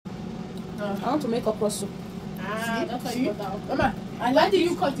I want to make okra soup. Ah, that's how you. Mama, why did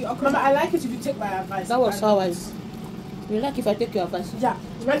you cut the okra? Mama, I like it if you take my advice. That was how I. You like if I take your advice? Yeah.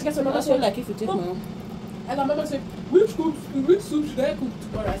 You want to get some? I also like if you take my own. And my mama said, which soup should I cook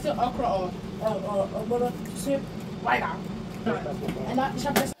tomorrow? I said okra or soup. Why now? And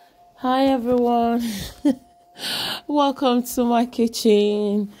that. Hi everyone. Welcome to my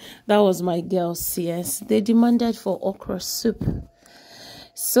kitchen. That was my girls, yes. They demanded for okra soup.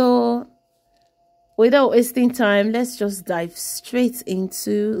 So without wasting time, let's just dive straight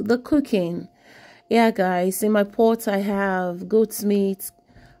into the cooking. Yeah guys, in my pot I have goat's meat,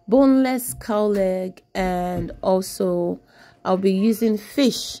 boneless cow leg, and also I'll be using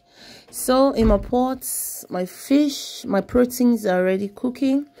fish. So in my pots, my fish, my proteins are already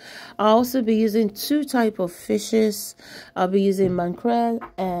cooking. I'll also be using two types of fishes. I'll be using mackerel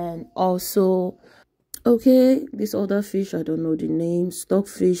and also, okay, this other fish, I don't know the name,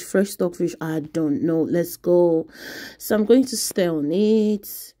 stockfish, fresh stockfish, I don't know. Let's go. So I'm going to stir on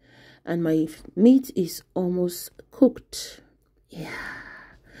it, and my meat is almost cooked. Yeah.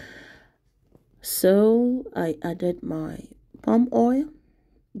 So I added my palm oil.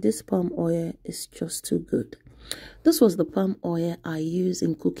 This palm oil is just too good. This was the palm oil I use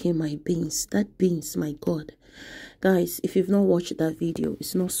in cooking my beans. That beans, my God. Guys, if you've not watched that video,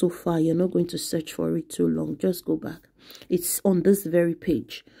 it's not so far. You're not going to search for it too long. Just go back. It's on this very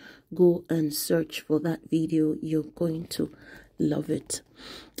page. Go and search for that video. You're going to love it.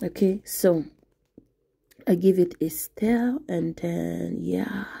 Okay, so I give it a stir and then,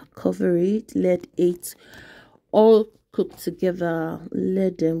 yeah, cover it. Let it all cook together.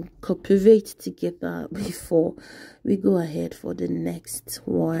 Let them cooperate together before we go ahead for the next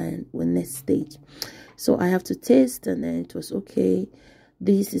stage. So I have to taste, and then it was okay.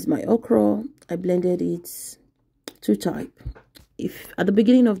 This is my okra. I blended it two type. If at the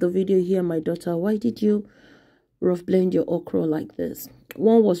beginning of the video you hear my daughter, why did you rough blend your okra like this?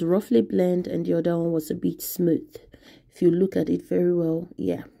 One was roughly blend and the other one was a bit smooth. If you look at it very well,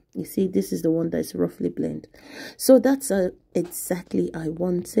 yeah, you see this is the one that's roughly blend. So that's exactly I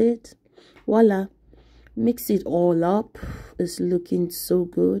wanted. Voila, mix it all up. It's looking so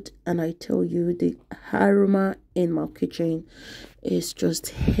good, and I tell you, the aroma in my kitchen is just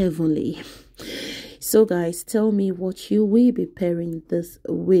heavenly. So guys, tell me what you will be pairing this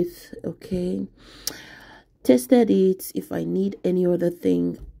with. Okay, tested it. If I need any other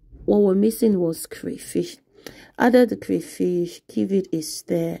thing, what we're missing was crayfish. Added the crayfish, give it a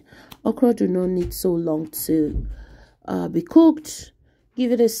stir. Okra do not need so long to be cooked.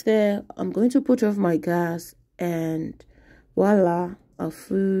 Give it a stir. I'm going to put off my gas, and voila, our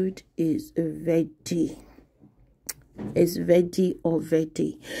food is ready. It's ready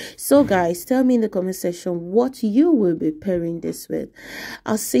already. So guys, tell me in the comment section what you will be pairing this with.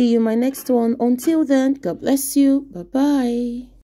 I'll see you in my next one. Until then, God bless you. Bye bye.